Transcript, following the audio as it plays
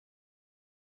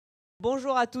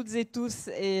Bonjour à toutes et tous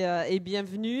et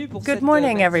bienvenue pour Good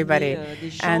morning, everybody,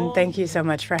 and thank you so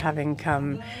much for having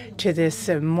come to this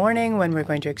morning when we're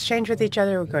going to exchange with each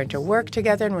other, we're going to work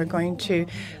together, and we're going to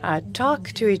talk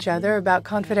to each other about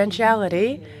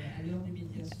confidentiality,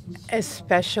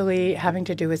 especially having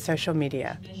to do with social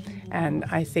media. And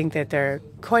I think that there are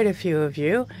quite a few of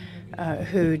you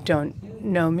who don't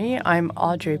know me. I'm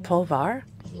Audrey Pulvar.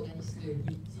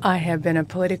 I have been a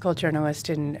political journalist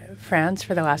in France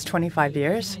for the last 25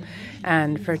 years,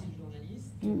 and for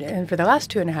the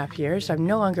last 2.5 years, I'm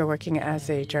no longer working as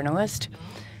a journalist.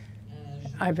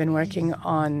 I've been working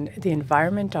on the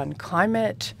environment, on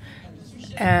climate,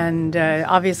 and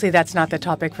obviously that's not the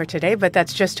topic for today, but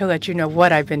that's just to let you know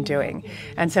what I've been doing.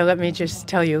 And so let me just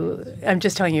tell you, I'm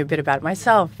just telling you a bit about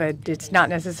myself, but it's not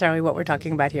necessarily what we're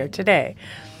talking about here today.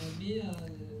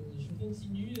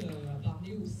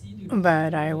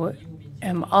 But I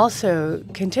am also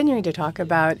continuing to talk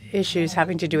about issues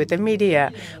having to do with the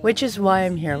media, which is why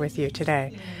I'm here with you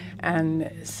today.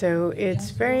 And so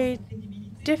it's very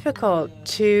difficult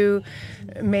to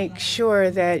make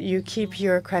sure that you keep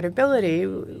your credibility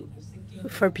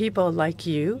for people like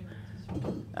you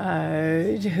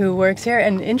who works here.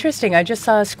 And interesting, I just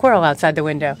saw a squirrel outside the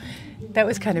window. That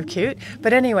was kind of cute.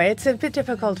 But anyway, it's a bit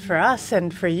difficult for us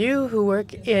and for you who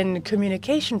work in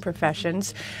communication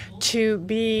professions to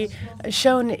be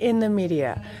shown in the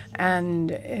media.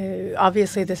 And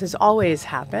obviously, this has always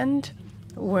happened.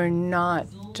 We're not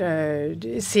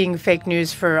seeing fake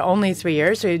news for only 3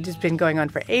 years. It's been going on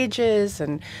for ages,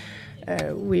 and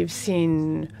we've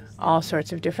seen all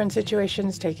sorts of different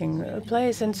situations taking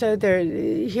place. And so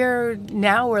here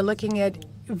now we're looking at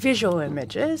visual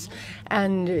images,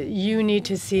 and you need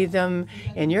to see them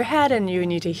in your head, and you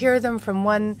need to hear them from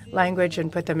one language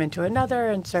and put them into another.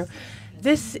 And so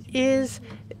this is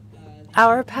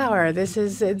our power. This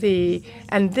is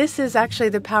actually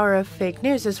the power of fake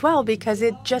news as well, because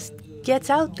it just gets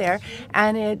out there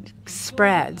and it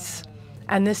spreads.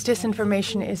 And this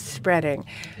disinformation is spreading.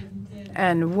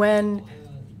 And when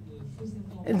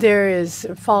there is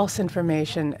false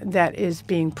information that is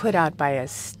being put out by a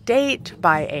state,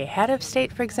 by a head of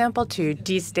state, for example, to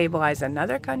destabilize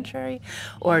another country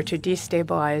or to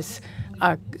destabilize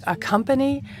a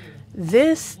company,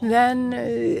 this then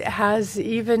has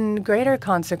even greater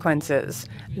consequences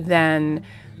than,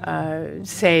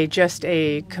 say, just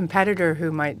a competitor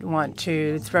who might want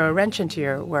to throw a wrench into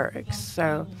your work.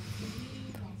 So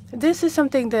this is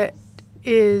something that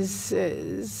has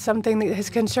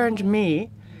concerned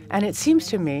me, and it seems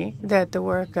to me that the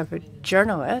work of a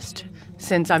journalist,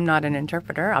 since I'm not an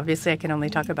interpreter, obviously I can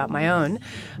only talk about my own,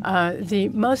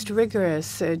 the most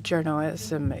rigorous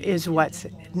journalism is what's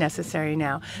necessary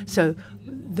now. So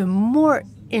the more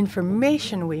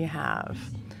information we have,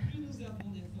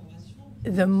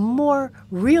 the more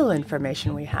real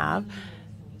information we have,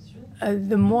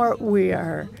 the more we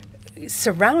are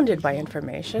surrounded by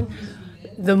information,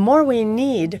 the more we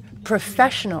need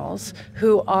professionals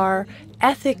who are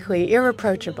ethically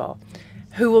irreproachable,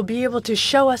 who will be able to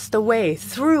show us the way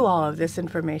through all of this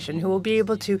information, who will be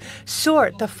able to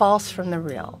sort the false from the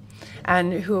real,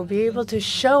 and who will be able to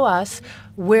show us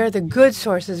where the good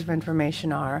sources of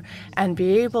information are, and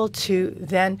be able to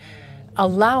then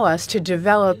allow us to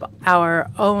develop our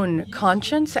own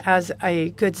conscience as a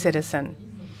good citizen.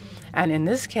 And in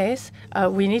this case,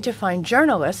 we need to find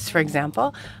journalists, for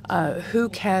example, who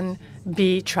can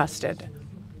be trusted.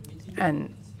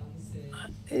 And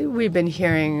we've been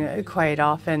hearing quite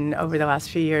often over the last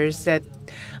few years that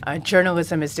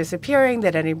journalism is disappearing,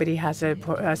 that anybody has a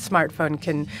smartphone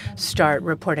can start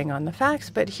reporting on the facts.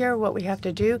 But here what we have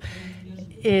to do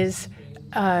is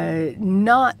it's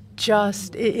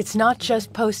not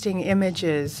just posting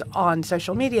images on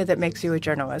social media that makes you a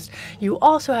journalist. You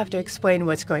also have to explain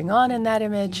what's going on in that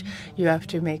image. You have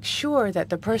to make sure that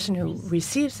the person who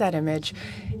receives that image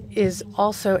is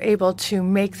also able to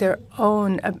make their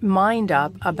own mind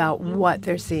up about what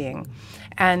they're seeing.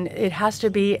 And it has to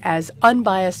be as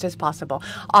unbiased as possible.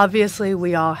 Obviously,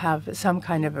 we all have some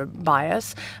kind of a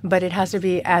bias, but it has to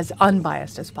be as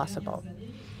unbiased as possible.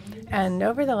 And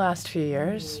over the last few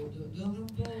years,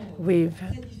 we've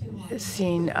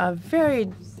seen a very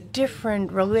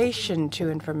different relation to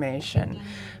information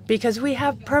because we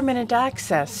have permanent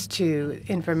access to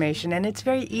information, and it's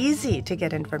very easy to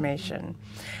get information.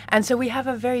 And so we have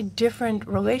a very different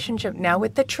relationship now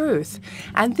with the truth.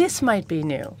 And this might be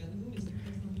new.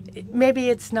 Maybe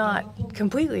it's not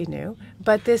completely new,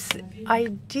 But this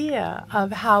idea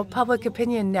of how public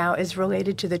opinion now is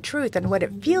related to the truth and what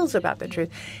it feels about the truth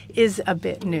is a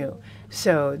bit new.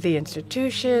 So the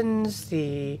institutions,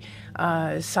 the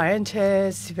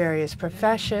scientists, various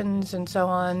professions, and so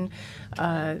on,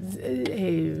 a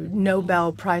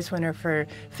Nobel Prize winner for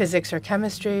physics or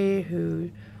chemistry who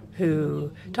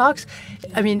talks.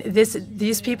 I mean,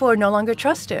 these people are no longer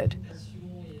trusted.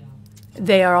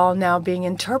 They are all now being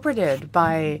interpreted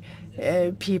by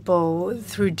people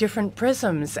through different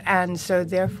prisms, and so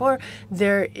therefore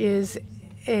there is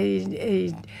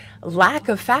a lack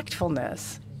of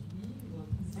factfulness.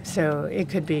 So it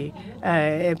could be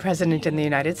a president in the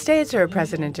United States or a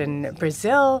president in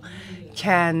Brazil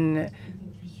can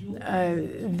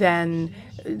then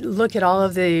look at all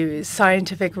of the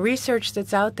scientific research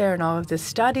that's out there and all of the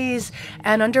studies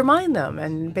and undermine them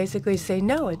and basically say,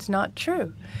 no, it's not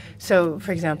true. So,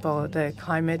 for example, the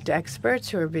climate experts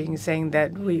who are saying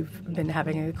that we've been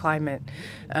having a climate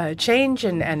change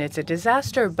and it's a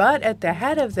disaster, but at the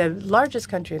head of the largest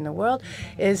country in the world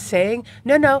is saying,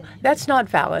 no, that's not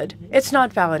valid. It's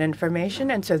not valid information,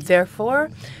 and so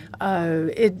therefore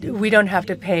we don't have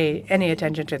to pay any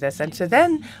attention to this. And so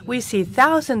then we see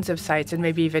thousands of sites and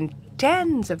maybe even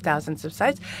tens of thousands of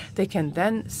sites. They can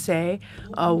then say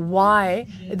why,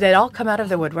 they all come out of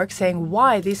the woodwork saying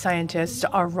why these scientists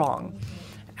are wrong.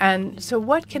 And so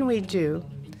what can we do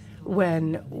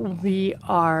when we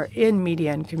are in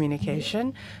media and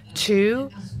communication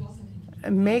to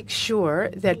make sure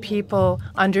that people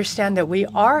understand that we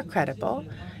are credible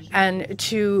and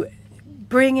to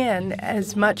bring in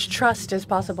as much trust as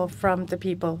possible from the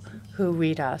people who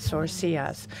read us or see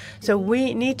us? So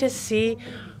we need to see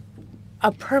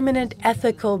a permanent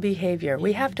ethical behavior.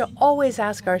 We have to always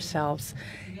ask ourselves,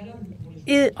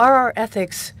 are our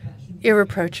ethics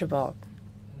irreproachable?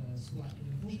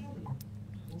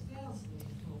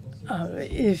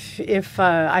 If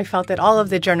I felt that all of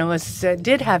the journalists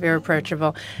did have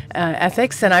irreproachable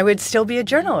ethics, then I would still be a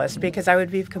journalist because I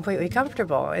would be completely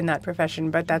comfortable in that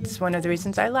profession. But that's one of the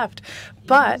reasons I left.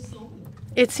 But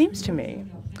it seems to me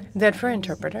that for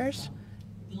interpreters,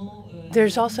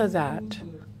 there's also that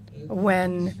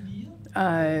when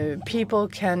people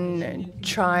can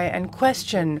try and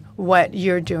question what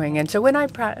you're doing. And so when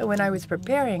I was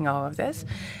preparing all of this,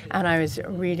 and I was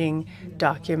reading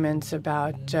documents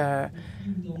about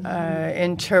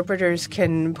interpreters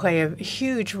can play a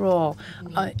huge role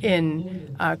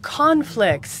in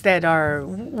conflicts that are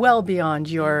well beyond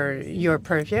your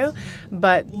purview,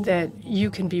 but that you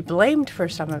can be blamed for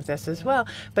some of this as well.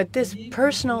 But this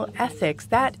personal ethics,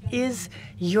 that is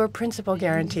your principal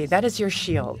guarantee. That is your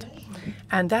shield.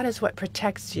 And that is what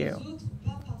protects you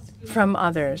from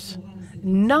others,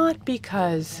 not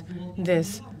because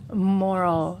this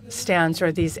moral stance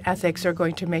or these ethics are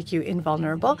going to make you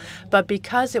invulnerable, but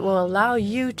because it will allow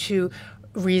you to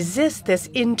resist this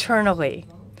internally,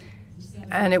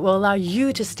 and it will allow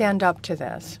you to stand up to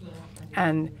this.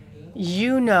 And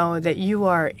you know that you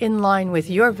are in line with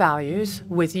your values,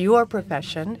 with your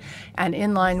profession, and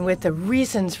in line with the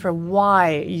reasons for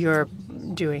why you're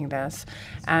doing this.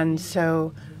 And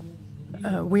so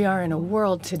we are in a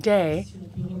world today,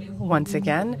 once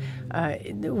again,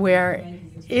 where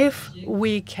if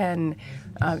we can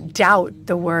doubt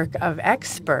the work of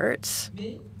experts,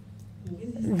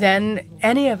 then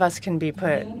any of us can be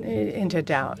put into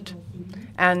doubt.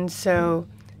 And so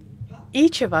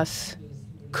each of us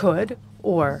could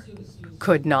or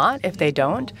could not, if they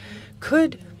don't,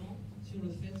 could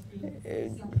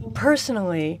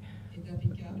personally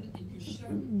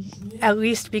at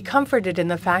least be comforted in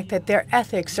the fact that their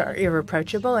ethics are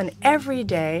irreproachable. And every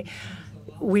day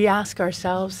we ask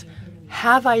ourselves,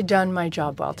 have I done my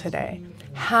job well today?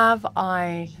 Have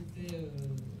I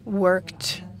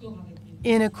worked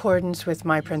in accordance with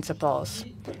my principles?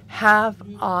 Have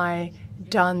I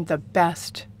done the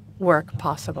best work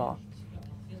possible?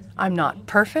 I'm not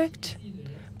perfect,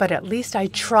 but at least I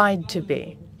tried to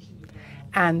be.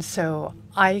 And so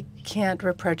I can't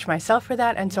reproach myself for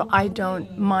that, and so I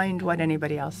don't mind what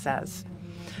anybody else says.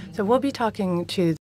 So we'll be talking to